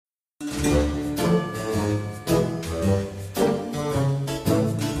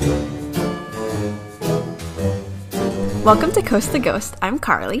Welcome to Coast to Ghost. I'm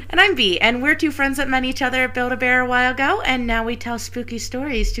Carly. And I'm Bea, and we're two friends that met each other at Build-A-Bear a while ago, and now we tell spooky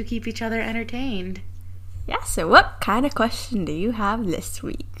stories to keep each other entertained. Yeah, so what kind of question do you have this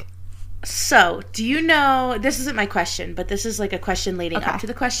week? So, do you know, this isn't my question, but this is like a question leading up to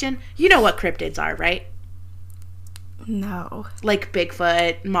the question. You know what cryptids are, right? No. Like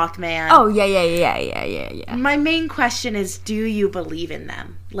Bigfoot, Mothman. Oh, yeah. My main question is, do you believe in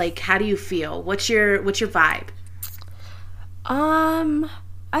them? Like, how do you feel? What's your vibe? I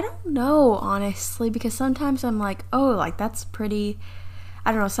don't know, honestly, because sometimes I'm like, oh, like, that's pretty,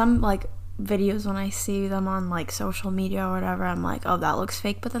 I don't know, some, like, videos when I see them on, like, social media or whatever, I'm like, oh, that looks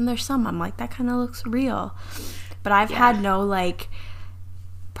fake, but then there's some, I'm like, that kind of looks real, but I've had no, like,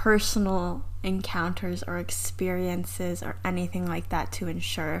 personal encounters or experiences or anything like that to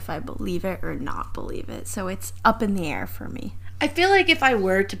ensure if I believe it or not believe it, so it's up in the air for me. I feel like if I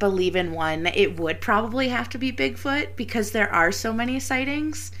were to believe in one, it would probably have to be Bigfoot because there are so many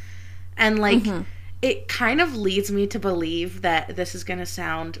sightings. And, like, it kind of leads me to believe that this is going to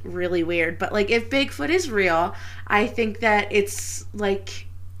sound really weird. But, like, if Bigfoot is real, I think that it's, like,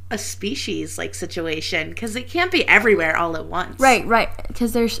 a species, like, situation. Because it can't be everywhere all at once. Right.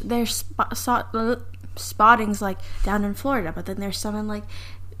 Because there's spottings, like, down in Florida. But then there's some in, like,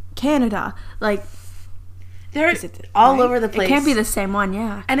 Canada. Like... They're all over the place. It can't be the same one,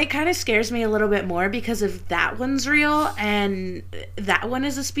 yeah. And it kind of scares me a little bit more because if that one's real and that one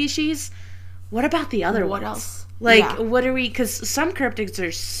is a species, what about the other ones? What else? Like, what are we... Because some cryptids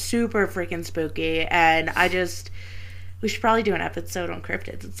are super freaking spooky, and we should probably do an episode on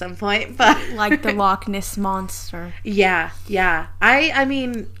cryptids at some point, but... Like the Loch Ness Monster. Yeah. I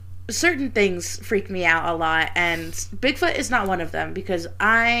mean... Certain things freak me out a lot, and Bigfoot is not one of them because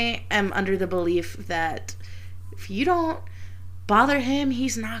I am under the belief that if you don't bother him,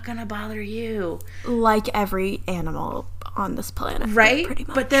 he's not gonna bother you. Like every animal on this planet. Right? Pretty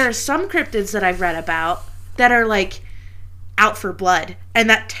much. But there are some cryptids that I've read about that are, like, out for blood, and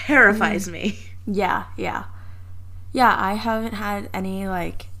that terrifies me. Yeah, I haven't had any,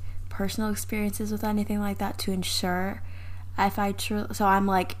 like, personal experiences with anything like that to ensure if I truly... So I'm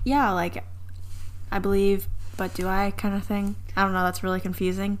like, yeah, like, I believe, but do I kind of thing? I don't know, that's really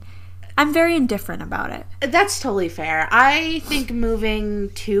confusing. I'm very indifferent about it. That's totally fair. I think moving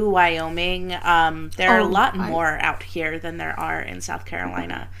to Wyoming, there are a lot more out here than there are in South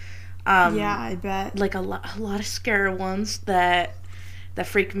Carolina. Yeah, I bet. Like a lot of scary ones that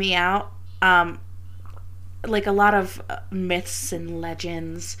freak me out. Like a lot of myths and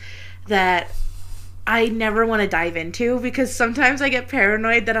legends that I never want to dive into because sometimes I get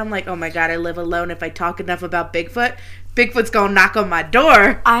paranoid that I'm like, oh my god, I live alone. If I talk enough about Bigfoot's gonna knock on my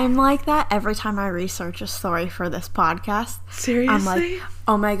door. I'm like that every time I research a story for this podcast. Seriously? I'm like,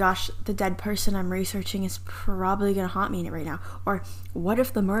 oh my gosh, the dead person I'm researching is probably gonna haunt me right now. Or what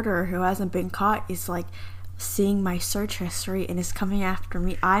if the murderer who hasn't been caught is like seeing my search history and is coming after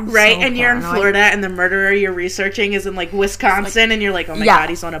me? I'm right, so and you're in Florida and the murderer you're researching is in like Wisconsin, like, and you're like, oh my god,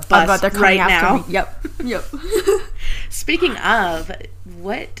 he's on a bus right now. Yep. Speaking of,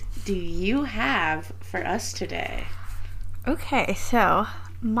 what do you have for us today? Okay, so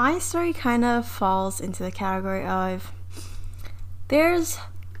my story kind of falls into the category of there's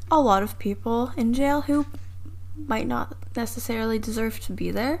a lot of people in jail who might not necessarily deserve to be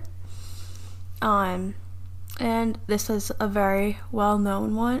there. And this is a very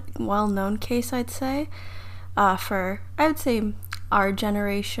well-known case, I'd say, for, I would say, our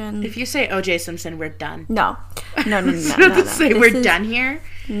generation. If you say O.J. Simpson, we're done. No. Say we're done here?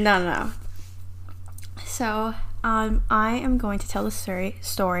 No. So, I am going to tell the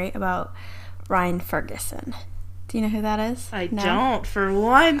story about Ryan Ferguson. Do you know who that is? I don't. For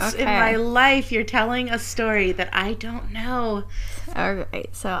once in my life, you're telling a story that I don't know.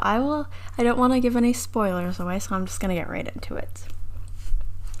 Alright, so I don't want to give any spoilers away, so I'm just going to get right into it.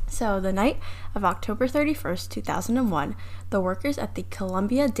 So, the night of October 31st, 2001, the workers at the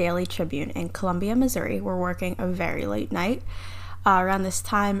Columbia Daily Tribune in Columbia, Missouri were working a very late night. Around this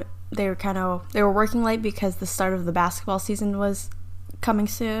time, they were working late because the start of the basketball season was coming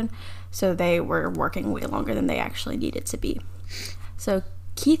soon, so they were working way longer than they actually needed to be. So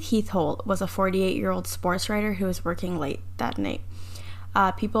Keith Heathholt was a 48-year-old sports writer who was working late that night.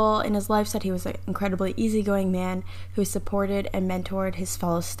 People in his life said he was an incredibly easygoing man who supported and mentored his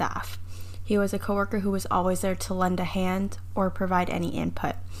fellow staff. He was a coworker who was always there to lend a hand or provide any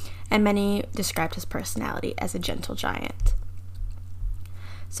input, and many described his personality as a gentle giant.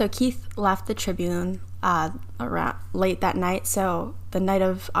 So Keith left the Tribune around late that night. So the night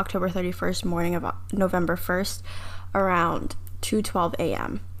of October 31st, morning of November 1st, around 2:12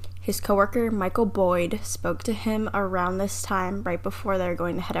 a.m. His coworker, Michael Boyd, spoke to him around this time, right before they were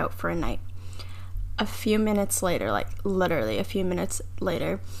going to head out for a night. A few minutes later, like literally a few minutes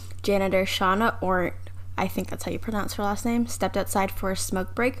later, janitor Shauna Ornt, I think that's how you pronounce her last name, stepped outside for a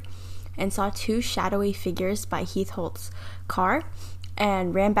smoke break and saw two shadowy figures by Heath Holt's car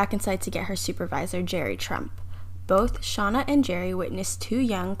and ran back inside to get her supervisor, Jerry Trump. Both Shauna and Jerry witnessed two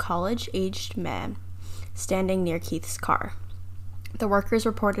young college-aged men standing near Keith's car. The workers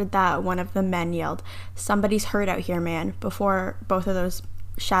reported that one of the men yelled, "Somebody's hurt out here, man," before both of those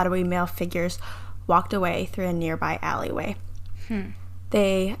shadowy male figures walked away through a nearby alleyway.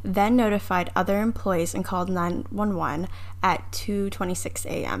 They then notified other employees and called 911 at 2:26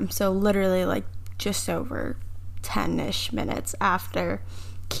 a.m. So literally like just over 10-ish minutes after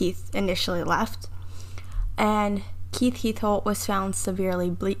Keith initially left. And Keith Heathholt was found severely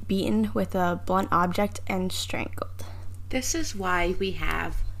beaten with a blunt object and strangled. This is why we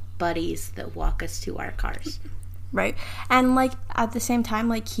have buddies that walk us to our cars. Right. And like at the same time,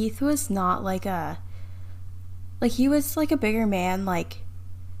 like Keith was not like he was like a bigger man, like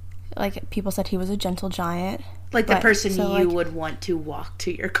people said he was a gentle giant. Like the person you would want to walk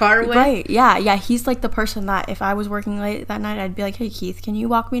to your car with. Right, yeah, he's like the person that if I was working late that night, I'd be like, "Hey Keith, can you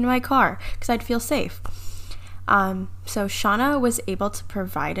walk me to my car?" Because I'd feel safe. So Shauna was able to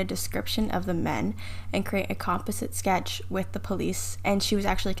provide a description of the men and create a composite sketch with the police, and she was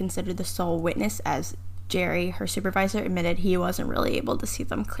actually considered the sole witness, as Jerry, her supervisor, admitted he wasn't really able to see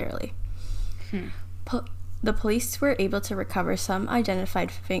them clearly. The police were able to recover some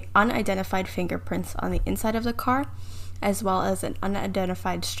unidentified fingerprints on the inside of the car, as well as an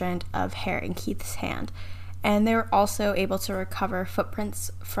unidentified strand of hair in Keith's hand. And they were also able to recover footprints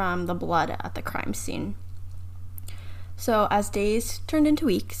from the blood at the crime scene. So as days turned into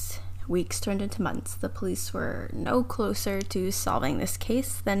weeks turned into months, the police were no closer to solving this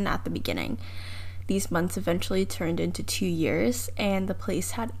case than at the beginning. These months eventually turned into 2 years, and the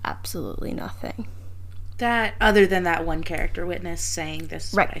police had absolutely nothing. That, other than that one character witness saying this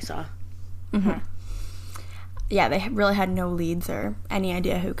is what I saw. Yeah, they really had no leads or any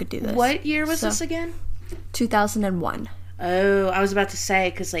idea who could do this. What year was this again? 2001. Oh, I was about to say,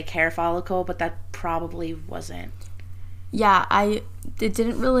 because like hair follicle, but that probably wasn't. Yeah, it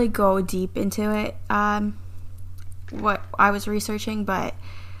didn't really go deep into it, what I was researching, but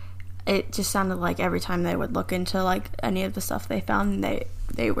it just sounded like every time they would look into like any of the stuff they found,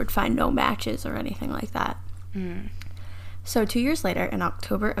 they would find no matches or anything like that. So 2 years later, in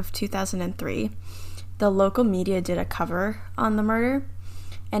October of 2003, the local media did a cover on the murder,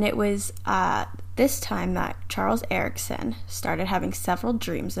 and it was this time that Charles Erickson started having several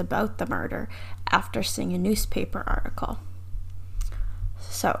dreams about the murder after seeing a newspaper article.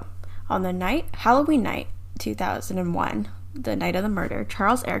 So, on the Halloween night, 2001, the night of the murder,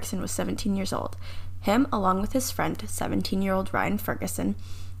 Charles Erickson was 17 years old. Him, along with his friend, 17-year-old Ryan Ferguson,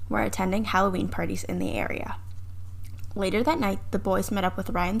 were attending Halloween parties in the area. Later that night, the boys met up with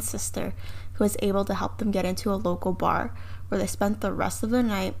Ryan's sister, who was able to help them get into a local bar, where they spent the rest of their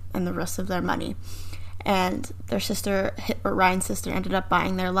night and the rest of their money. And Ryan's sister ended up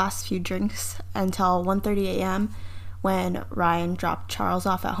buying their last few drinks until 1:30 a.m. when Ryan dropped Charles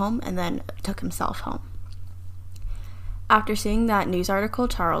off at home and then took himself home. After seeing that news article,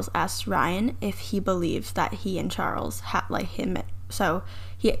 Charles asked Ryan if he believes that he and Charles had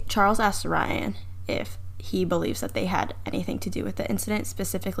Charles asked Ryan if he believes that they had anything to do with the incident,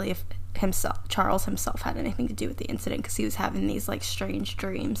 specifically if Charles himself had anything to do with the incident, because he was having these like strange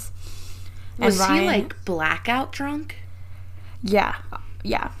dreams. Was he like blackout drunk? Yeah.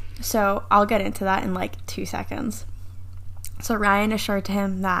 So I'll get into that in like 2 seconds. So Ryan assured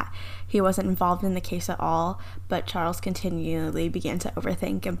him that he wasn't involved in the case at all, but Charles continually began to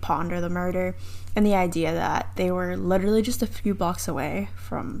overthink and ponder the murder and the idea that they were literally just a few blocks away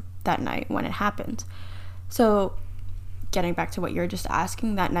from that night when it happened. So getting back to what you were just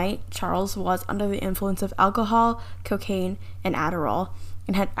asking, that night Charles was under the influence of alcohol, cocaine, and Adderall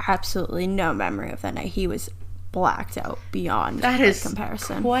and had absolutely no memory of that night. He was blacked out beyond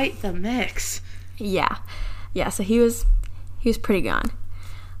comparison. Quite the mix. Yeah, so he was pretty gone.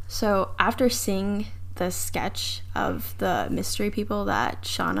 So after seeing the sketch of the mystery people that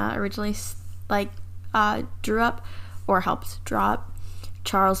Shauna originally drew up or helped draw up,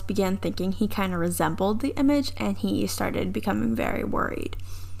 Charles began thinking he kind of resembled the image, and he started becoming very worried.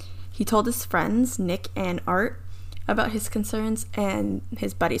 He told his friends, Nick and Art, about his concerns, and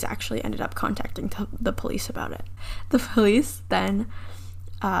his buddies actually ended up contacting the police about it. The police then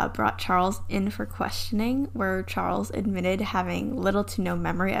brought Charles in for questioning, where Charles admitted having little to no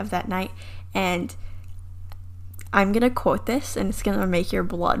memory of that night. And I'm going to quote this, and it's going to make your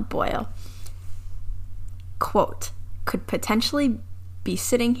blood boil. Quote, "Could potentially be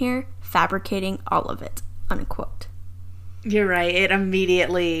sitting here fabricating all of it," unquote. You're right. It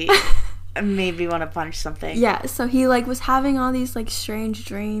immediately made me want to punch something. Yeah, so he, like, was having all these, like, strange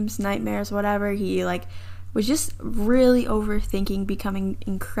dreams, nightmares, whatever. He, like, was just really overthinking, becoming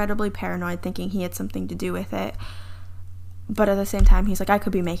incredibly paranoid, thinking he had something to do with it. But at the same time, he's like, I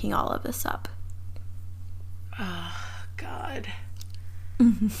could be making all of this up. Oh, God.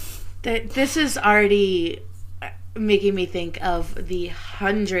 This is already making me think of the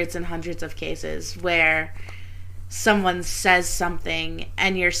hundreds and hundreds of cases where someone says something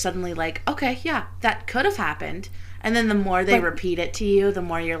and you're suddenly like, okay, yeah, that could have happened. And then the more they repeat it to you, the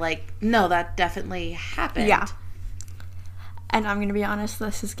more you're like, no, that definitely happened. Yeah. And I'm going to be honest,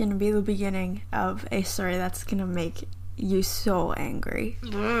 this is going to be the beginning of a story that's going to make you so angry.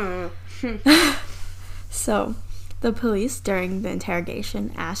 So, the police, during the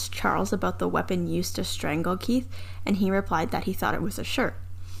interrogation, asked Charles about the weapon used to strangle Keith, and he replied that he thought it was a shirt.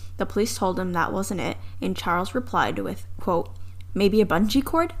 The police told him that wasn't it, and Charles replied with, quote, "Maybe a bungee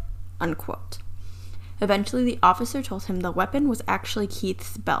cord?" unquote. Eventually, the officer told him the weapon was actually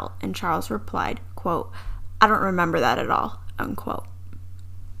Keith's belt, and Charles replied, quote, "I don't remember that at all," unquote.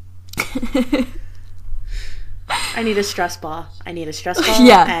 I need a stress ball.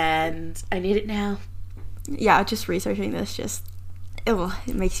 Yeah. And I need it now. Yeah, just researching this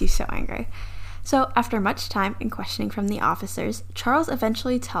it makes you so angry. So, after much time and questioning from the officers, Charles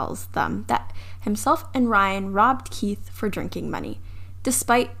eventually tells them that himself and Ryan robbed Keith for drinking money,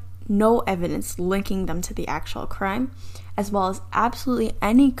 despite no evidence linking them to the actual crime, as well as absolutely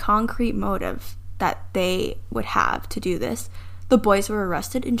any concrete motive that they would have to do this. The boys were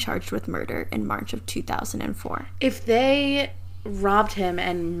arrested and charged with murder in March of 2004. If they robbed him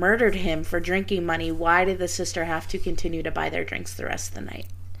and murdered him for drinking money, why did the sister have to continue to buy their drinks the rest of the night?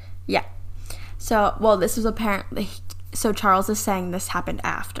 Yeah. So, well, this was apparently... So Charles is saying this happened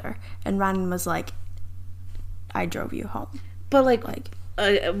after. And Ryan was like, I drove you home. But, like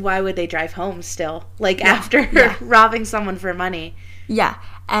why would they drive home still? Like, after robbing someone for money? Yeah.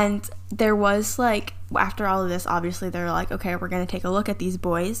 And there was, like... After all of this, obviously, they're like, okay, we're going to take a look at these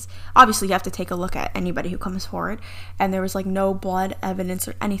boys. Obviously, you have to take a look at anybody who comes forward. And there was, like, no blood evidence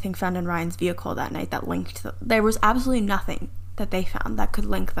or anything found in Ryan's vehicle that night that linked them. There was absolutely nothing that they found that could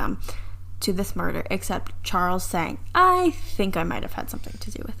link them to this murder, except Charles saying, I think I might have had something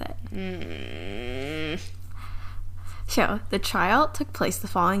to do with it. So, the trial took place the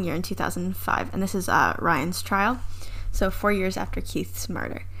following year in 2005, and this is Ryan's trial. So, 4 years after Keith's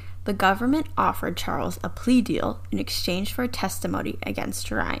murder. The government offered Charles a plea deal in exchange for testimony against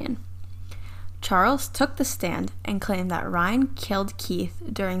Ryan. Charles took the stand and claimed that Ryan killed Keith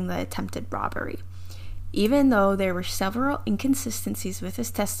during the attempted robbery. Even though there were several inconsistencies with his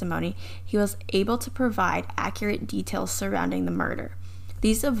testimony, he was able to provide accurate details surrounding the murder,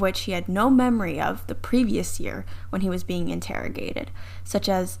 these of which he had no memory of the previous year when he was being interrogated, such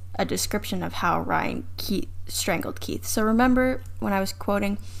as a description of how Ryan strangled Keith. So remember when I was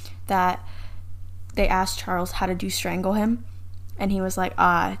quoting that they asked Charles how did you strangle him? And he was like,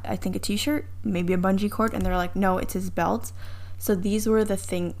 I think a t-shirt, maybe a bungee cord. And they're like, no, it's his belt. So these were the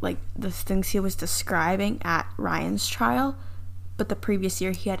things he was describing at Ryan's trial. But the previous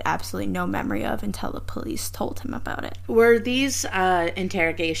year he had absolutely no memory of until the police told him about it. Were these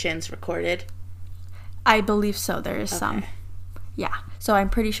interrogations recorded? I believe so. There is some. Yeah. So I'm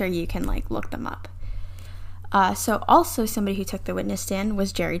pretty sure you can, like, look them up. So also somebody who took the witness stand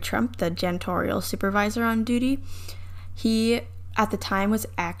was Jerry Trump, the janitorial supervisor on duty. He, at the time, was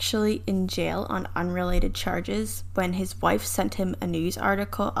actually in jail on unrelated charges when his wife sent him a news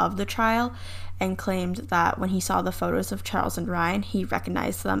article of the trial and claimed that when he saw the photos of Charles and Ryan, he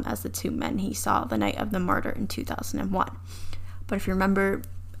recognized them as the two men he saw the night of the murder in 2001. But if you remember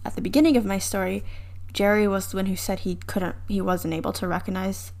at the beginning of my story, Jerry was the one who said he wasn't able to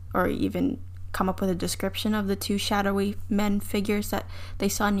recognize or even come up with a description of the two shadowy men figures that they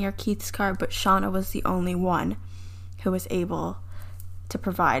saw near Keith's car, but Shauna was the only one who was able to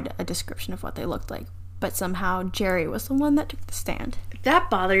provide a description of what they looked like. But somehow Jerry was the one that took the stand. That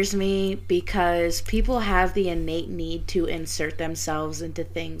bothers me because people have the innate need to insert themselves into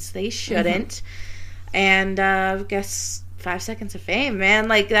things they shouldn't. And I guess 5 seconds of fame, man,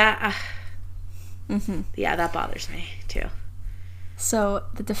 like that. Yeah, that bothers me too. So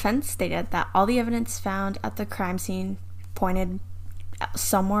the defense stated that all the evidence found at the crime scene pointed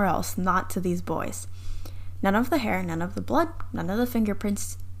somewhere else, not to these boys. None of the hair, none of the blood, none of the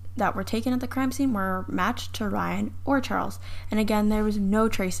fingerprints that were taken at the crime scene were matched to Ryan or Charles. And again, there was no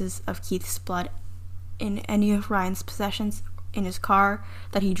traces of Keith's blood in any of Ryan's possessions in his car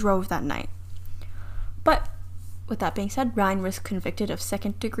that he drove that night. But with that being said, Ryan was convicted of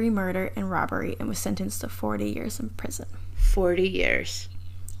second-degree murder and robbery and was sentenced to 40 years in prison. 40 years.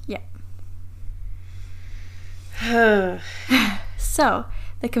 Yeah. So,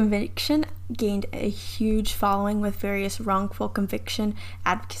 the conviction gained a huge following with various wrongful conviction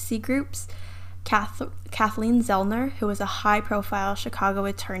advocacy groups. Kathleen Zellner, who was a high-profile Chicago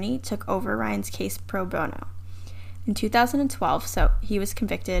attorney, took over Ryan's case pro bono. In 2012, so he was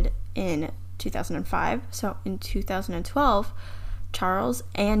convicted in 2005, so in 2012, Charles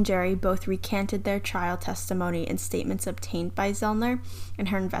and Jerry both recanted their trial testimony in statements obtained by Zellner and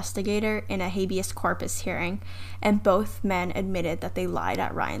her investigator in a habeas corpus hearing, and both men admitted that they lied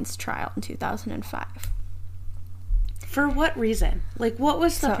at Ryan's trial in 2005. For what reason? Like, what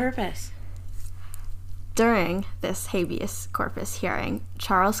was the purpose? During this habeas corpus hearing,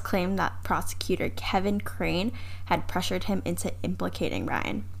 Charles claimed that prosecutor Kevin Crane had pressured him into implicating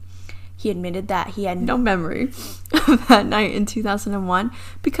Ryan. He admitted that he had no memory of that night in 2001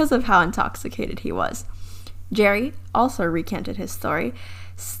 because of how intoxicated he was. Jerry also recanted his story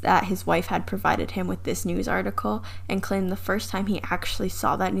that his wife had provided him with this news article and claimed the first time he actually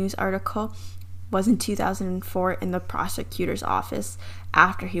saw that news article was in 2004 in the prosecutor's office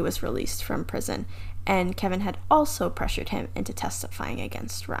after he was released from prison, and Kevin had also pressured him into testifying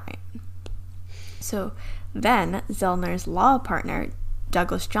against Ryan. So then Zellner's law partner,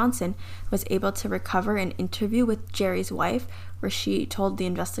 Douglas Johnson, was able to recover an interview with Jerry's wife where she told the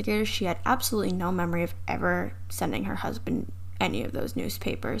investigators she had absolutely no memory of ever sending her husband any of those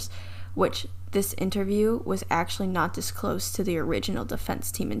newspapers, which this interview was actually not disclosed to the original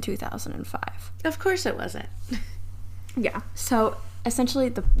defense team in 2005. Of course it wasn't. Yeah. So essentially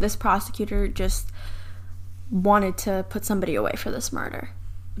this prosecutor just wanted to put somebody away for this murder.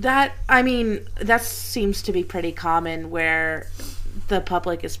 That seems to be pretty common where the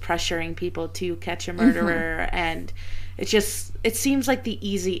public is pressuring people to catch a murderer, and it seems like the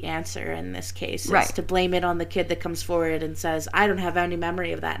easy answer in this case is to blame it on the kid that comes forward and says, I don't have any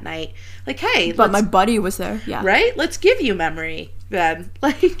memory of that night. Like, hey, but my buddy was there. Yeah. Right? Let's give you memory then.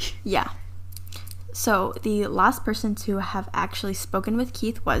 Like, yeah. So the last person to have actually spoken with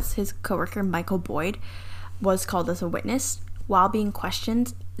Keith was his coworker Michael Boyd, was called as a witness. While being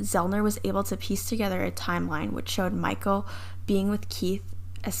questioned, Zellner was able to piece together a timeline which showed Michael being with Keith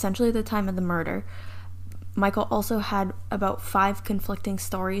essentially at the time of the murder. Michael also had about 5 conflicting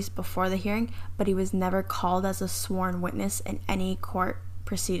stories before the hearing, but he was never called as a sworn witness in any court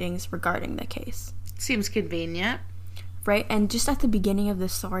proceedings regarding the case. Seems convenient. Right? And just at the beginning of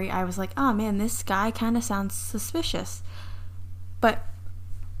this story, I was like, oh man, this guy kind of sounds suspicious. But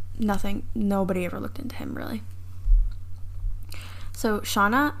nobody ever looked into him, really. So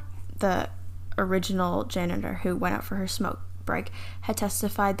Shauna, the original janitor who went out for her smoke break, had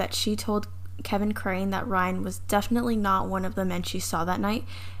testified that she told Kevin Crane that Ryan was definitely not one of the men she saw that night,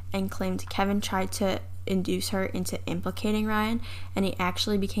 and claimed Kevin tried to induce her into implicating Ryan, and he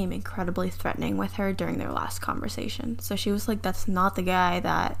actually became incredibly threatening with her during their last conversation. So she was like, that's not the guy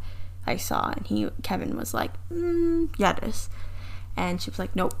that I saw, and Kevin was like, yeah, it is. And she was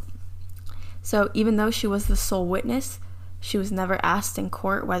like, nope. So even though she was the sole witness, she was never asked in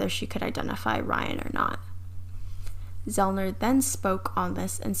court whether she could identify Ryan or not. Zellner then spoke on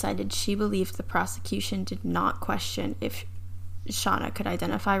this and cited she believed the prosecution did not question if Shauna could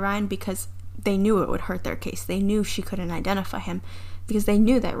identify Ryan because they knew it would hurt their case. They knew she couldn't identify him because they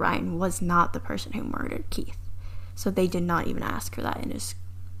knew that Ryan was not the person who murdered Keith. So they did not even ask her that in his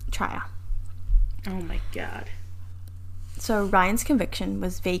trial. Oh my God. So Ryan's conviction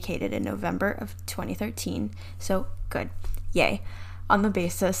was vacated in November of 2013. So good. Yay. On the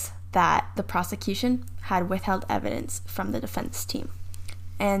basis that the prosecution had withheld evidence from the defense team.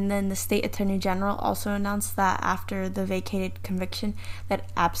 And then the state attorney general also announced that after the vacated conviction that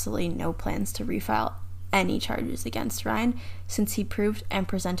absolutely no plans to refile any charges against Ryan since he proved and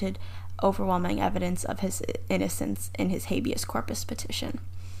presented overwhelming evidence of his innocence in his habeas corpus petition.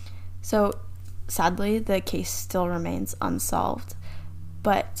 So sadly, the case still remains unsolved,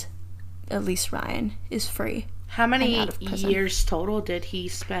 but at least Ryan is free. How many years total did he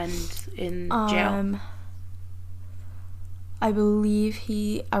spend in jail? I believe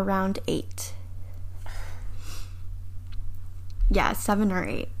around 8. Yeah, 7 or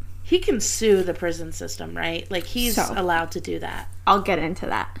 8. He can sue the prison system, right? Like, he's allowed to do that. I'll get into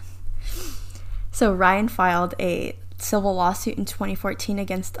that. So Ryan filed a civil lawsuit in 2014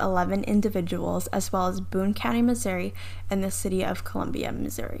 against 11 individuals, as well as Boone County, Missouri, and the city of Columbia,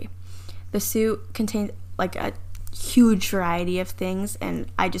 Missouri. The suit contained like a huge variety of things,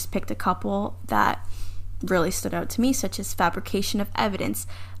 and I just picked a couple that really stood out to me, such as fabrication of evidence,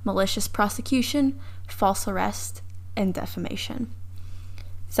 malicious prosecution, false arrest, and defamation.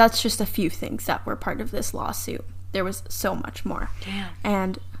 So that's just a few things that were part of this lawsuit. There was so much more. Damn.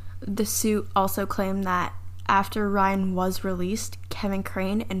 And the suit also claimed that after Ryan was released, Kevin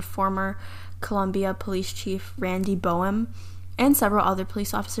Crane and former Columbia Police Chief Randy Boehm and several other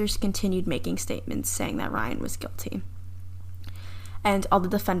police officers continued making statements saying that Ryan was guilty. And all the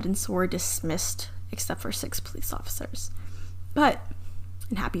defendants were dismissed except for 6 police officers. But,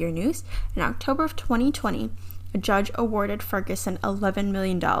 in happier news, in October of 2020, a judge awarded Ferguson $11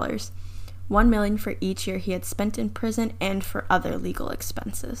 million, $1 million for each year he had spent in prison and for other legal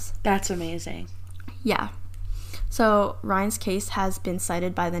expenses. That's amazing. Yeah. So Ryan's case has been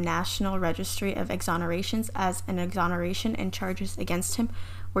cited by the National Registry of Exonerations as an exoneration, and charges against him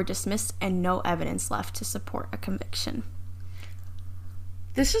were dismissed and no evidence left to support a conviction.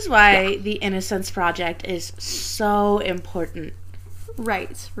 This is why the Innocence Project is so important.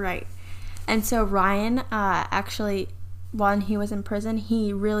 Right. And so Ryan, actually, when he was in prison,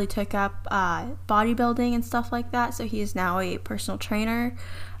 he really took up bodybuilding and stuff like that. So he is now a personal trainer.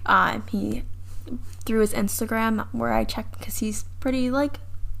 He, through his Instagram, where I checked, because he's pretty, live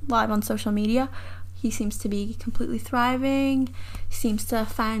on social media, he seems to be completely thriving. He seems to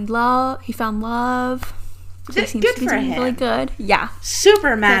find love. He found love. So he seems good to be for doing him. really good. Yeah.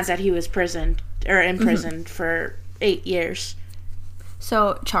 Super mad that he was imprisoned for 8 years.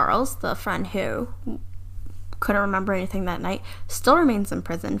 So Charles, the friend who couldn't remember anything that night, still remains in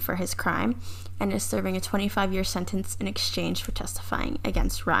prison for his crime and is serving a 25-year sentence in exchange for testifying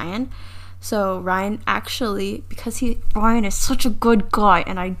against Ryan. So Ryan actually, because Ryan is such a good guy,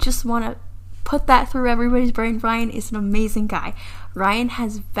 and I just want to put that through everybody's brain, Ryan is an amazing guy. Ryan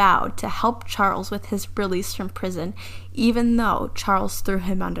has vowed to help Charles with his release from prison, even though Charles threw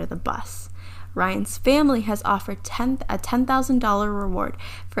him under the bus. Ryan's family has offered a $10,000 reward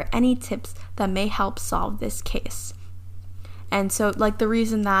for any tips that may help solve this case. And so, the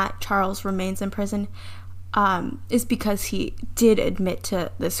reason that Charles remains in prison is because he did admit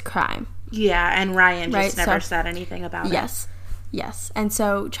to this crime. Yeah, and Ryan just never said anything about it. Yes. And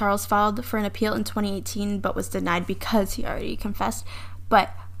so Charles filed for an appeal in 2018, but was denied because he already confessed.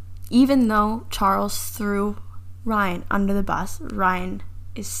 But even though Charles threw Ryan under the bus, Ryan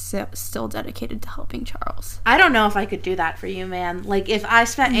is still dedicated to helping Charles. I don't know if I could do that for you, man. If I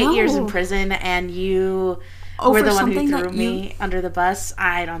spent 8 years in prison and you were the one who threw me under the bus,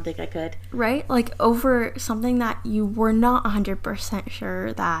 I don't think I could. Right? Over something that you were not 100%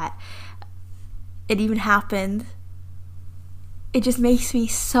 sure that it even happened. It just makes me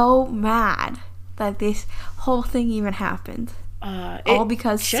so mad that this whole thing even happened. All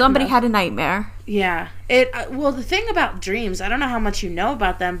because somebody had a nightmare. Yeah. Well, the thing about dreams, I don't know how much you know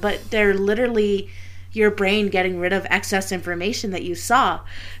about them, but they're literally your brain getting rid of excess information that you saw.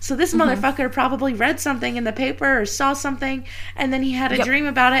 So this motherfucker probably read something in the paper or saw something, and then he had a dream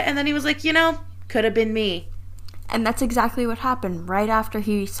about it, and then he was like, could have been me. And that's exactly what happened. Right after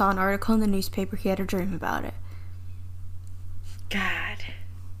he saw an article in the newspaper, he had a dream about it. God.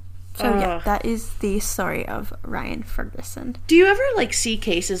 So that is the story of Ryan Ferguson. Do you ever see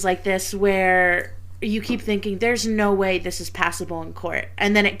cases like this where you keep thinking there's no way this is passable in court,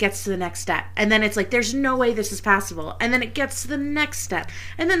 and then it gets to the next step, and then it's there's no way this is passable, and then it gets to the next step,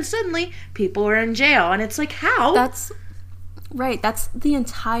 and then suddenly people are in jail, and it's how? That's right. That's the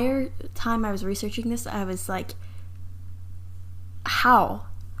entire time I was researching this. I was how?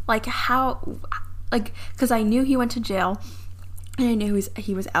 Because I knew he went to jail, and I knew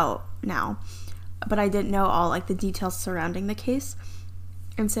he was out now, but I didn't know all the details surrounding the case.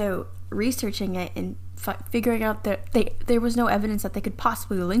 And so researching it and figuring out that there was no evidence that they could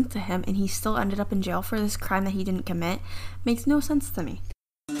possibly link to him, and he still ended up in jail for this crime that he didn't commit, makes no sense to me.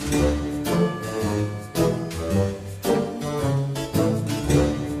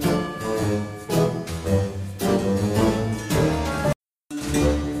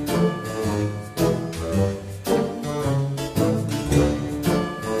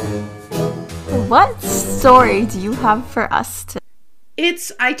 What story do you have for us today?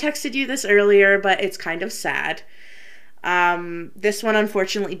 I texted you this earlier, but it's kind of sad. This one,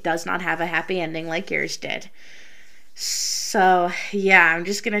 unfortunately, does not have a happy ending like yours did. So, yeah, I'm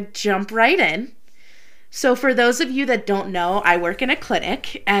just going to jump right in. So, for those of you that don't know, I work in a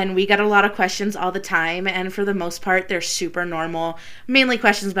clinic, and we get a lot of questions all the time, and for the most part, they're super normal, mainly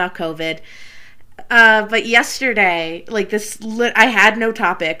questions about COVID. But yesterday, I had no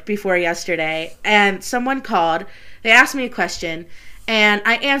topic before yesterday, and someone called. They asked me a question, and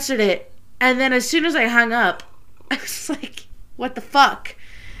I answered it. And then as soon as I hung up, I was like, what the fuck?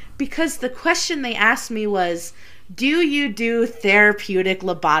 Because the question they asked me was, do you do therapeutic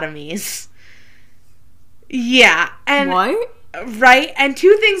lobotomies? Yeah. And What? right? And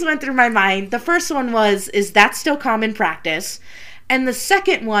two things went through my mind. The first one was, is that still common practice? And the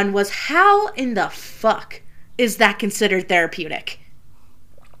second one was, how in the fuck is that considered therapeutic?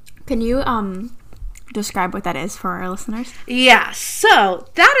 Can you describe what that is for our listeners? Yeah, so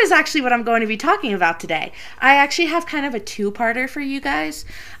that is actually what I'm going to be talking about today. I actually have kind of a two-parter for you guys.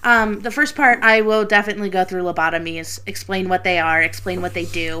 The first part, I will definitely go through lobotomies, explain what they are, explain what they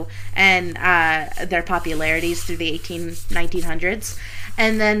do, and their popularities through the 1900s.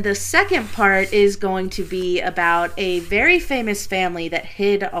 And then the second part is going to be about a very famous family that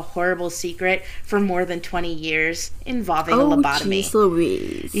hid a horrible secret for more than 20 years involving a lobotomy. Jeez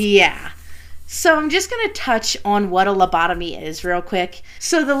Louise. Yeah. So I'm just going to touch on what a lobotomy is real quick.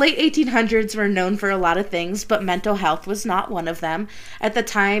 So the late 1800s were known for a lot of things, but mental health was not one of them. At the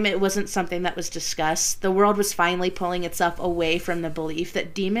time, it wasn't something that was discussed. The world was finally pulling itself away from the belief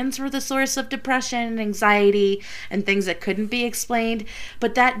that demons were the source of depression and anxiety and things that couldn't be explained,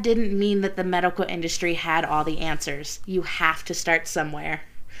 but that didn't mean that the medical industry had all the answers. You have to start somewhere.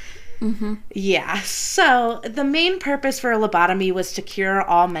 Mm-hmm. Yeah, so the main purpose for a lobotomy was to cure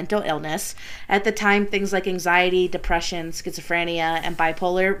all mental illness. At the time, things like anxiety, depression, schizophrenia, and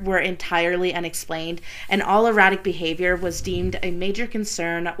bipolar were entirely unexplained, and all erratic behavior was deemed a major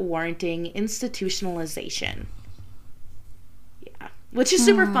concern warranting institutionalization. Yeah, which is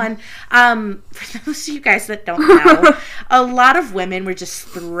super fun. For those of you guys that don't know, a lot of women were just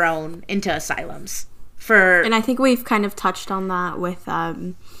thrown into asylums for... And I think we've kind of touched on that with...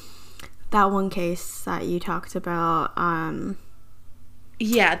 that one case that you talked about,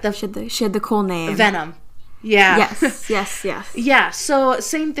 yeah, she had the cool name. Venom. Yeah. Yes. Yeah, so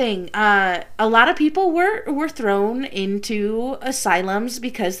same thing. A lot of people were thrown into asylums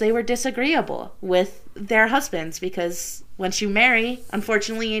because they were disagreeable with their husbands, because once you marry,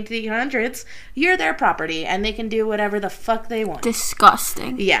 unfortunately in the 1800s, you're their property and they can do whatever the fuck they want.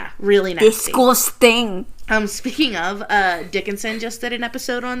 Disgusting. Yeah, really nasty. Disgusting. Speaking of, Dickinson just did an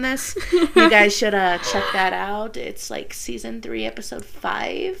episode on this. You guys should check that out. It's like season 3, episode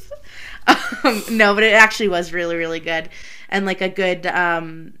 5. No, but it actually was really, really good. And like a good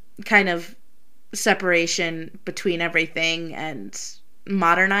kind of separation between everything and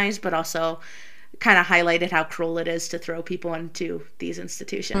modernized, but also kind of highlighted how cruel it is to throw people into these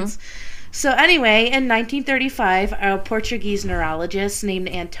institutions. So anyway, in 1935, a Portuguese neurologist named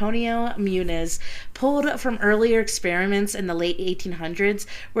Antonio Muniz pulled from earlier experiments in the late 1800s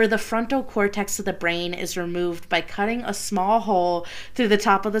where the frontal cortex of the brain is removed by cutting a small hole through the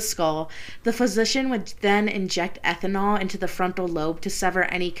top of the skull. The physician would then inject ethanol into the frontal lobe to sever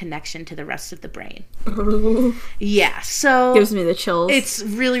any connection to the rest of the brain. Yeah, so... Gives me the chills. It's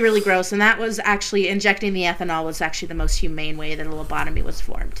really, really gross, and that was actually, injecting the ethanol was actually the most humane way that a lobotomy was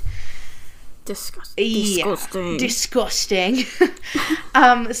formed. Disgusting. Yeah, disgusting.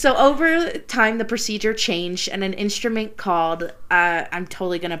 So over time, the procedure changed, and an instrument called, I'm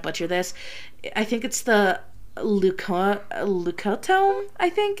totally going to butcher this, I think it's the leucotome, I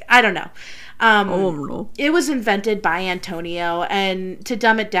think? I don't know. It was invented by Antonio, and to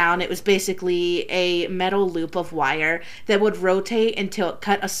dumb it down, it was basically a metal loop of wire that would rotate until it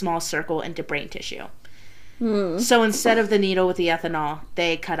cut a small circle into brain tissue. So instead of the needle with the ethanol,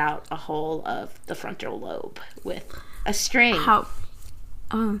 they cut out a hole of the frontal lobe with a string.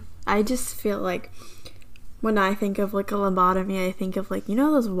 I just feel like when I think of like a lobotomy, I think of like, you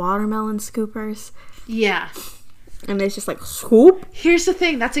know those watermelon scoopers? Yeah. And it's just like, scoop? Here's the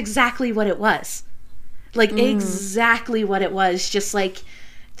thing, that's exactly what it was. Like, exactly what it was, just like...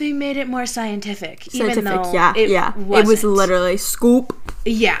 They made it more scientific, even though it was literally scoop.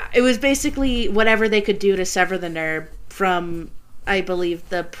 Yeah, it was basically whatever they could do to sever the nerve from, I believe,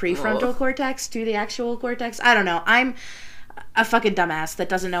 the prefrontal cortex to the actual cortex. I don't know. I'm a fucking dumbass that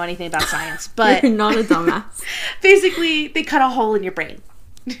doesn't know anything about science, but... You're not a dumbass. Basically, they cut a hole in your brain.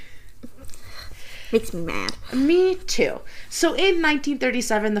 Makes me mad. Me too. So in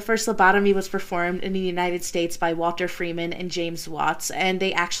 1937, the first lobotomy was performed in the United States by Walter Freeman and James Watts, and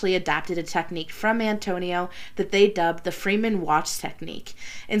they actually adapted a technique from Antonio that they dubbed the Freeman-Watts technique.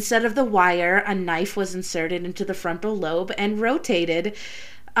 Instead of the wire, a knife was inserted into the frontal lobe and rotated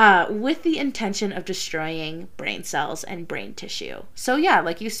with the intention of destroying brain cells and brain tissue. So yeah,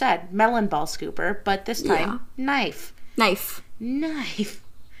 like you said, melon ball scooper, but this time, knife.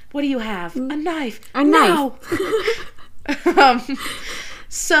 What do you have? A knife. A no. knife.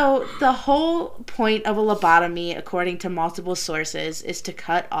 So the whole point of a lobotomy, according to multiple sources, is to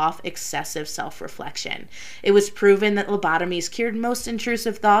cut off excessive self-reflection. It was proven that lobotomies cured most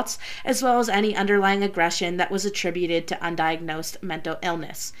intrusive thoughts, as well as any underlying aggression that was attributed to undiagnosed mental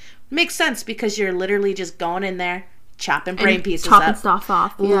illness. Makes sense, because you're literally just going in there, chopping brain pieces chopping up. stuff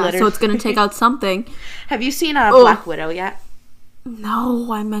off. Yeah, so it's going to take out something. Have you seen Black Widow yet?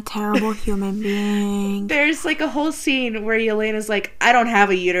 No, I'm a terrible human being. There's like a whole scene where Yelena's like, I don't have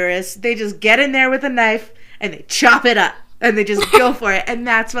a uterus. They just get in there with a knife and they chop it up and they just go for it. And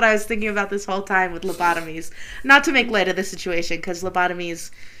that's what I was thinking about this whole time with lobotomies. Not to make light of the situation, because lobotomies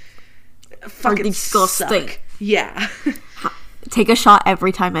fucking disgusting. Suck. Yeah. Take a shot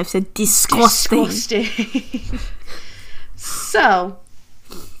every time I've said disgusting. So,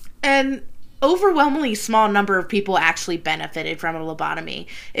 and overwhelmingly small number of people actually benefited from a lobotomy.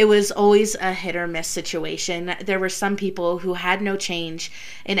 It was always a hit or miss situation. There were some people who had no change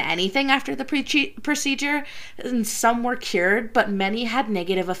in anything after the procedure, and some were cured, but many had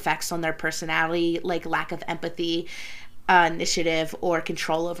negative effects on their personality, like lack of empathy, initiative, or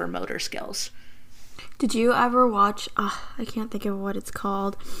control over motor skills. Did you ever watch, I can't think of what it's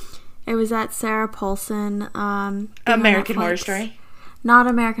called. It was that Sarah Paulson, American Horror Story? Not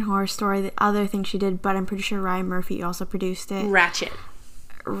American Horror Story, the other thing she did, but I'm pretty sure Ryan Murphy also produced it. Ratchet.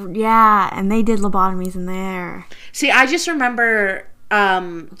 Yeah, and they did lobotomies in there. See, I just remember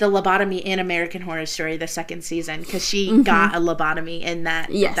the lobotomy in American Horror Story, the second season, because she got a lobotomy in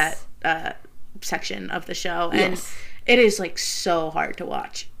that section of the show, and it is like so hard to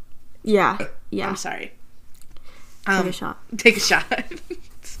watch. Yeah. I'm sorry. Take a shot. Take a shot.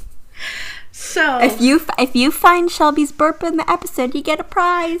 So if you find Shelby's burp in the episode, you get a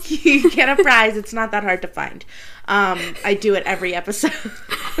prize. You get a prize. It's not that hard to find. I do it every episode.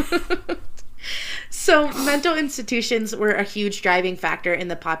 So mental institutions were a huge driving factor in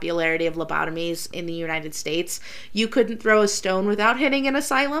the popularity of lobotomies in the United States. You couldn't throw a stone without hitting an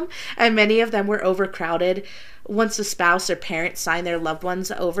asylum, and many of them were overcrowded. Once a spouse or parent signed their loved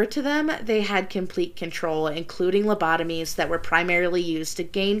ones over to them, they had complete control, including lobotomies that were primarily used to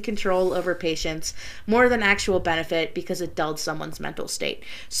gain control over patients more than actual benefit because it dulled someone's mental state.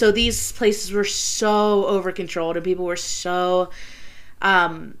 So these places were so over-controlled and people were so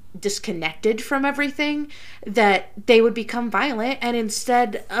disconnected from everything that they would become violent, and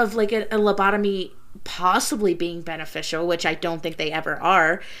instead of like a lobotomy possibly being beneficial, which I don't think they ever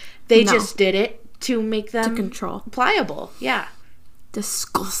are, they just did it to make them pliable. Yeah.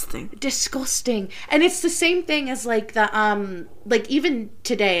 Disgusting. And it's the same thing as like the like even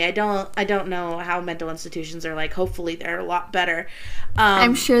today, I don't know how mental institutions are like. Hopefully they're a lot better.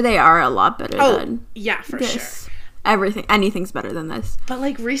 I'm sure they are a lot better than yeah, for this. Sure. Anything's better than this. But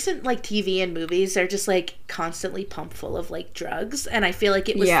like recent like TV and movies, they're just like constantly pumped full of like drugs, and I feel like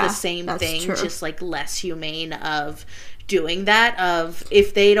it was the same thing, just like less humane of doing that, of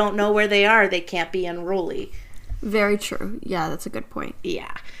if they don't know where they are, they can't be unruly. Very true. Yeah, that's a good point.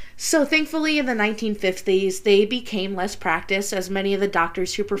 Yeah. So thankfully in the 1950s, they became less practiced, as many of the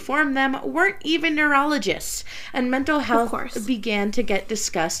doctors who performed them weren't even neurologists, and mental health began to get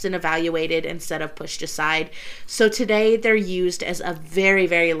discussed and evaluated instead of pushed aside. So today they're used as a very,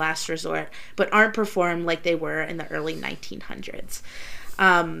 very last resort, but aren't performed like they were in the early 1900s.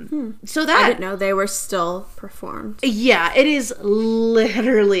 So that I didn't know they were still performed. Yeah, it is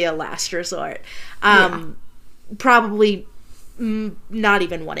literally a last resort. Probably not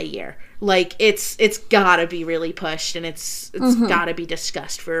even one a year. Like it's gotta be really pushed, and it's gotta be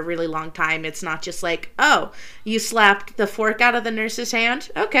discussed for a really long time. It's not just like, oh, you slapped the fork out of the nurse's hand,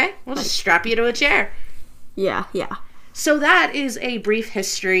 okay, we'll just strap you to a chair. Yeah. So that is a brief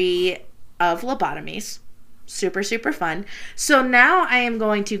history of lobotomies. Super, super fun. So now I am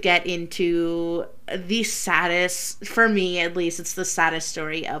going to get into the saddest, for me at least, it's the saddest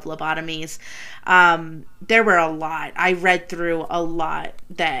story of lobotomies. There were a lot. I read through a lot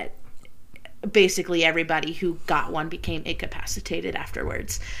that basically everybody who got one became incapacitated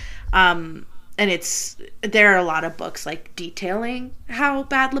afterwards. And there are a lot of books like detailing how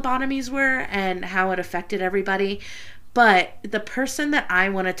bad lobotomies were and how it affected everybody. But the person that I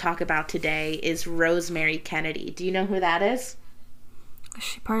want to talk about today is Rosemary Kennedy. Do you know who that is? Is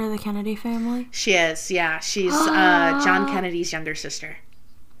she part of the Kennedy family? She is, yeah. She's John Kennedy's younger sister.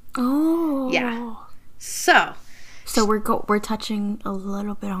 Oh. Yeah. So we're touching a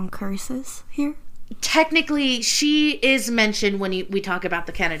little bit on curses here? Technically, she is mentioned when we talk about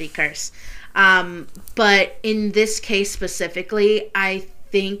the Kennedy curse. But in this case specifically, I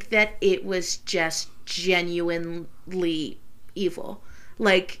think that it was just genuinely evil.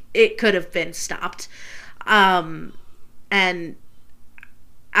 Like, it could have been stopped. And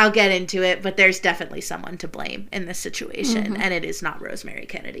I'll get into it, but there's definitely someone to blame in this situation, and it is not Rosemary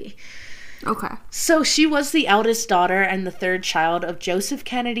Kennedy. Okay. So she was the eldest daughter and the third child of Joseph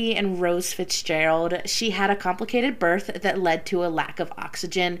Kennedy and Rose Fitzgerald. She had a complicated birth that led to a lack of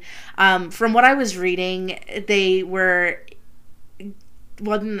oxygen. From what I was reading,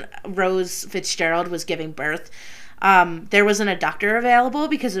 when Rose Fitzgerald was giving birth, there wasn't a doctor available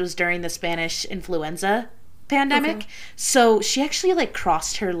because it was during the Spanish influenza pandemic. Okay. So she actually like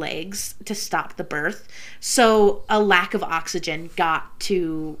crossed her legs to stop the birth. So a lack of oxygen got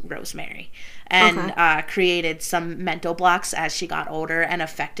to Rosemary and created some mental blocks as she got older and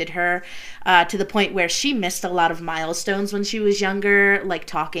affected her to the point where she missed a lot of milestones when she was younger, like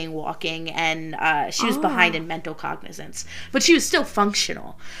talking, walking, and she was behind in mental cognizance. But she was still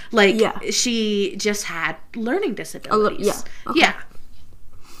functional. Like, she just had learning disabilities. Yeah.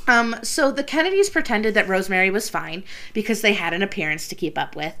 So the Kennedys pretended that Rosemary was fine because they had an appearance to keep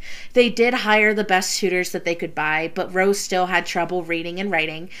up with. They did hire the best tutors that they could buy, but Rose still had trouble reading and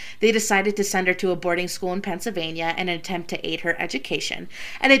writing. They decided to send her to a boarding school in Pennsylvania in an attempt to aid her education.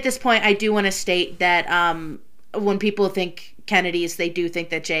 And at this point, I do want to state that when people think Kennedys, they do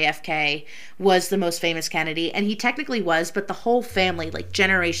think that JFK was the most famous Kennedy, and he technically was, but the whole family, like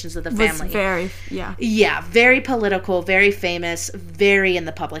generations of the family, was very political, very famous, very in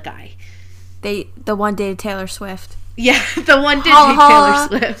the public eye. The one dated Taylor Swift. Yeah, the one dated Taylor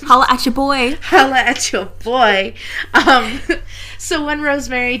Swift. Holla at your boy. Holla at your boy. So when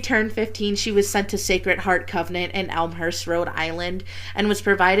Rosemary turned 15, she was sent to Sacred Heart Convent in Elmhurst, Rhode Island, and was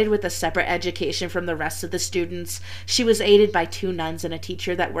provided with a separate education from the rest of the students. She was aided by 2 nuns and a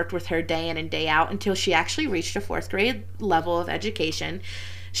teacher that worked with her day in and day out until she actually reached a 4th grade level of education.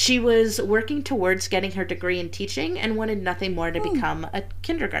 She was working towards getting her degree in teaching and wanted nothing more to become a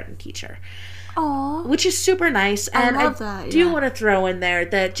kindergarten teacher. Aww. Which is super nice. And I love that, do want to throw in there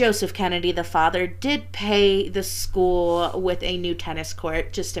that Joseph Kennedy, the father, did pay the school with a new tennis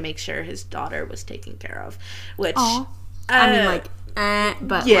court just to make sure his daughter was taken care of. Which, but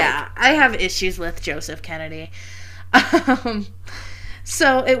yeah, I have issues with Joseph Kennedy.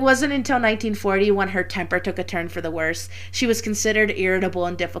 So it wasn't until 1940 when her temper took a turn for the worse. She was considered irritable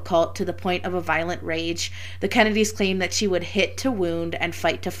and difficult to the point of a violent rage. The Kennedys claimed that she would hit to wound and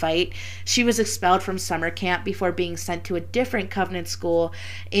fight to fight. She was expelled from summer camp before being sent to a different Covenant school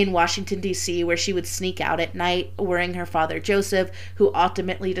in Washington, D.C., where she would sneak out at night, worrying her father Joseph, who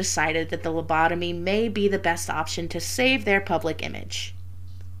ultimately decided that the lobotomy may be the best option to save their public image.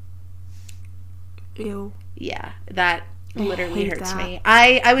 Ew. Yeah, that literally hurts me.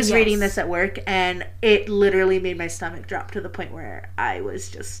 I was reading this at work, and it literally made my stomach drop to the point where I was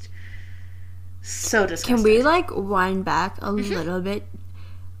just so disgusted. Can we wind back a little bit?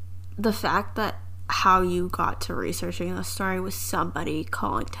 The fact that how you got to researching the story was somebody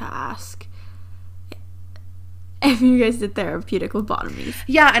calling to ask if you guys did therapeutic lobotomies.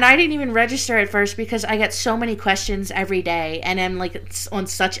 Yeah, and I didn't even register at first because I get so many questions every day, and I'm on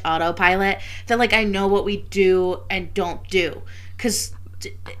such autopilot that I know what we do and don't do. Because,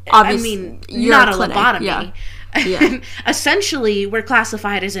 I mean, not a lobotomy. Yeah. Essentially, we're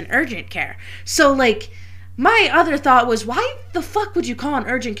classified as an urgent care. So, my other thought was, why the fuck would you call an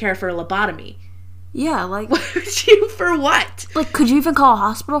urgent care for a lobotomy? Yeah, for what? Could you even call a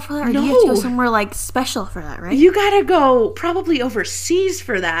hospital for that? Or do you have to go somewhere, special for that, right? You gotta go probably overseas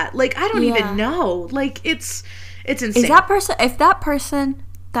for that. I don't even know. It's insane. If that person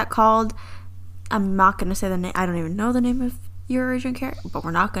that called, I'm not gonna say the name, I don't even know the name of your urgent care, but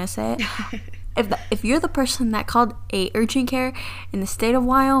we're not gonna say it. If you're the person that called a urgent care in the state of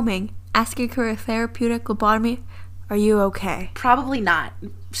Wyoming asking for a therapeutic lobotomy, are you okay? Probably not.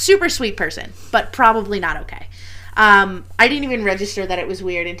 Super sweet person, but probably not okay. I didn't even register that it was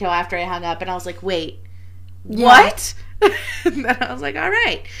weird until after I hung up, and I was like, wait, what? And then I was like, all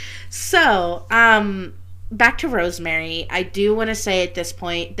right. So, back to Rosemary. I do want to say at this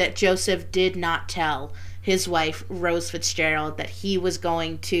point that Joseph did not tell his wife, Rose Fitzgerald, that he was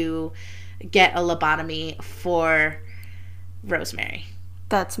going to get a lobotomy for Rosemary.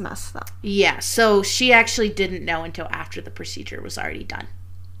 That's messed up. Yeah, so she actually didn't know until after the procedure was already done.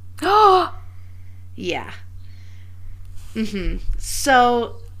 Oh! Yeah.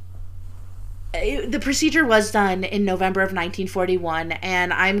 So, the procedure was done in November of 1941,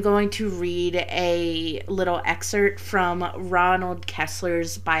 and I'm going to read a little excerpt from Ronald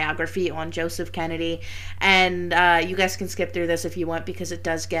Kessler's biography on Joseph Kennedy, and you guys can skip through this if you want, because it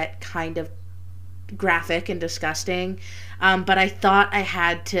does get kind of graphic and disgusting, but I thought I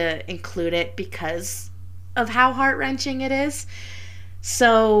had to include it because of how heart-wrenching it is.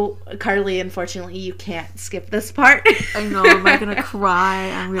 So, Carly, unfortunately, you can't skip this part. I know, am I gonna cry?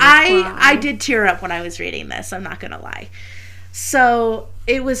 I'm gonna I cry. did tear up when I was reading this, I'm not gonna lie. So,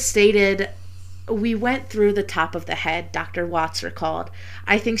 it was stated, we went through the top of the head, Dr. Watts recalled.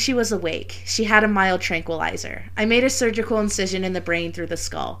 I think she was awake. She had a mild tranquilizer. I made a surgical incision in the brain through the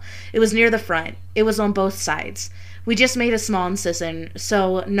skull. It was near the front. It was on both sides. We just made a small incision,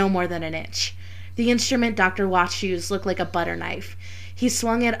 so no more than an inch. The instrument Dr. Watts used looked like a butter knife. He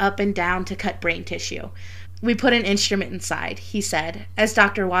swung it up and down to cut brain tissue. We put an instrument inside, he said. As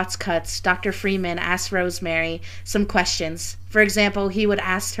Dr. Watts cuts, Dr. Freeman asked Rosemary some questions. For example, he would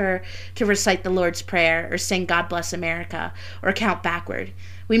ask her to recite the Lord's Prayer or sing God Bless America or count backward.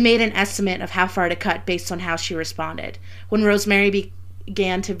 We made an estimate of how far to cut based on how she responded. When Rosemary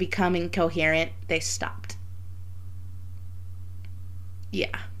began to become incoherent, they stopped.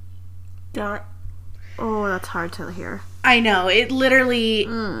 Yeah. That's hard to hear. I know. It literally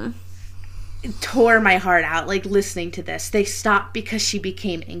tore my heart out, like, listening to this. They stopped because she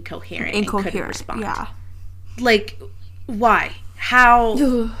became incoherent and couldn't respond. Yeah. Like, why?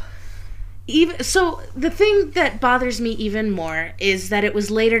 How? Even so, the thing that bothers me even more is that it was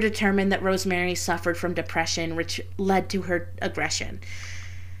later determined that Rosemary suffered from depression, which led to her aggression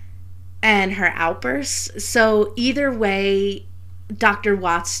and her outbursts. So either way, Dr.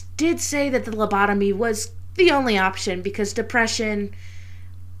 Watts did say that the lobotomy was the only option because depression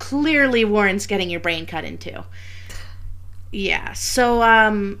clearly warrants getting your brain cut into. Yeah, so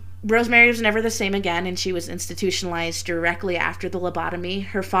Rosemary was never the same again, and she was institutionalized directly after the lobotomy.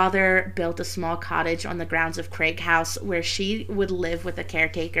 Her father built a small cottage on the grounds of Craig House where she would live with a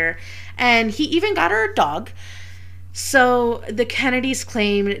caretaker, and he even got her a dog. So the Kennedys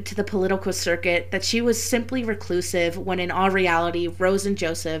claimed to the political circuit that she was simply reclusive when in all reality Rose and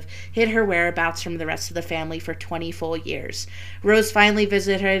Joseph hid her whereabouts from the rest of the family for 20 full years. Rose finally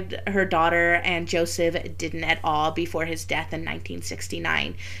visited her daughter and Joseph didn't at all before his death in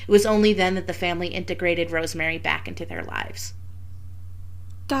 1969. It was only then that the family integrated Rosemary back into their lives.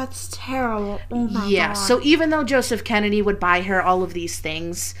 That's terrible. Oh my God. So even though Joseph Kennedy would buy her all of these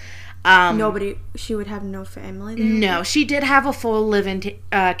things, she would have no family there? No, she did have a full live-in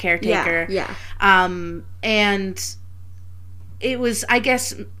caretaker. Yeah. And it was, I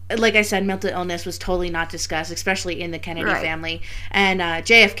guess, like I said, mental illness was totally not discussed, especially in the Kennedy family. And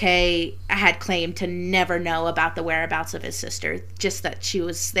JFK had claimed to never know about the whereabouts of his sister, just that she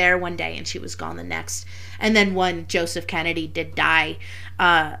was there one day and she was gone the next. And then when Joseph Kennedy did die,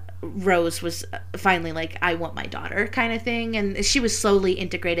 Rose was finally like, I want my daughter kind of thing. And she was slowly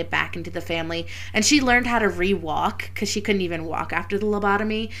integrated back into the family. And she learned how to re-walk because she couldn't even walk after the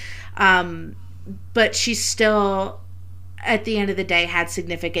lobotomy. But she still, at the end of the day, had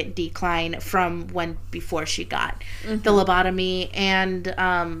significant decline from before she got the lobotomy.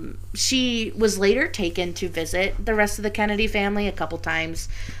 And she was later taken to visit the rest of the Kennedy family a couple times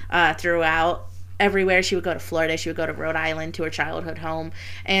throughout. Everywhere. She would go to Florida, she would go to Rhode Island to her childhood home,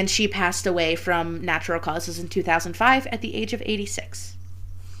 and she passed away from natural causes in 2005 at the age of 86.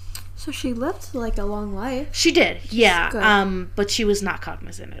 So she lived like a long life. She did, yeah. But she was not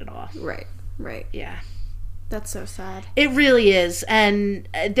cognizant at all. Right. Yeah. That's so sad. It really is, and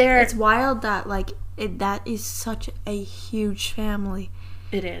it's wild that that is such a huge family.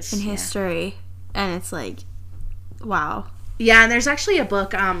 It is in history, and it's like, wow. Yeah, and there's actually a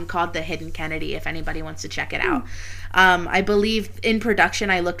book called The Hidden Kennedy, if anybody wants to check it out. I believe in production,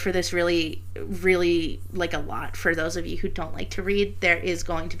 I looked for this really, really, like, a lot. For those of you who don't like to read, there is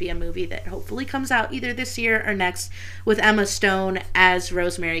going to be a movie that hopefully comes out either this year or next with Emma Stone as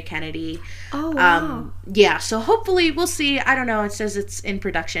Rosemary Kennedy. Oh, wow. Yeah, so hopefully we'll see. I don't know. It says it's in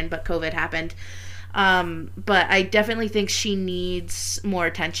production, but COVID happened. But I definitely think she needs more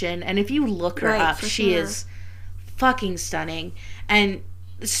attention. And if you look her up, she is fucking stunning and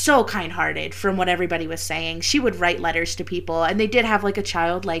so kind-hearted from what everybody was saying. She would write letters to people, and they did have like a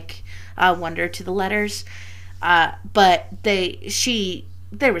childlike wonder to the letters, but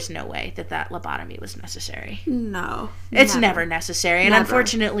there was no way that lobotomy was necessary. No, it's never necessary. And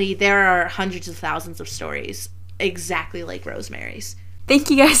unfortunately there are hundreds of thousands of stories exactly like Rosemary's.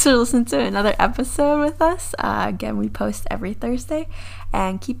 Thank you guys for listening to another episode with us. Again, we post every Thursday.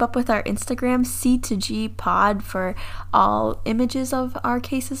 And keep up with our Instagram, C2G Pod, for all images of our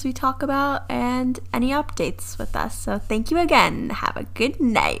cases we talk about and any updates with us. So thank you again. Have a good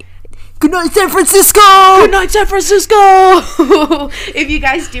night. Good night, San Francisco! Good night, San Francisco! If you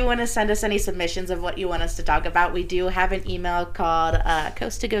guys do want to send us any submissions of what you want us to talk about, we do have an email called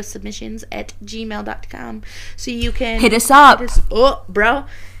coasttoghostsubmissions@gmail.com. So you can hit us up. Oh, bro.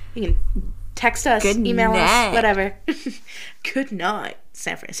 You can Text us, Good email night. us, whatever. Good night,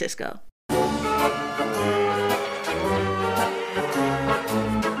 San Francisco.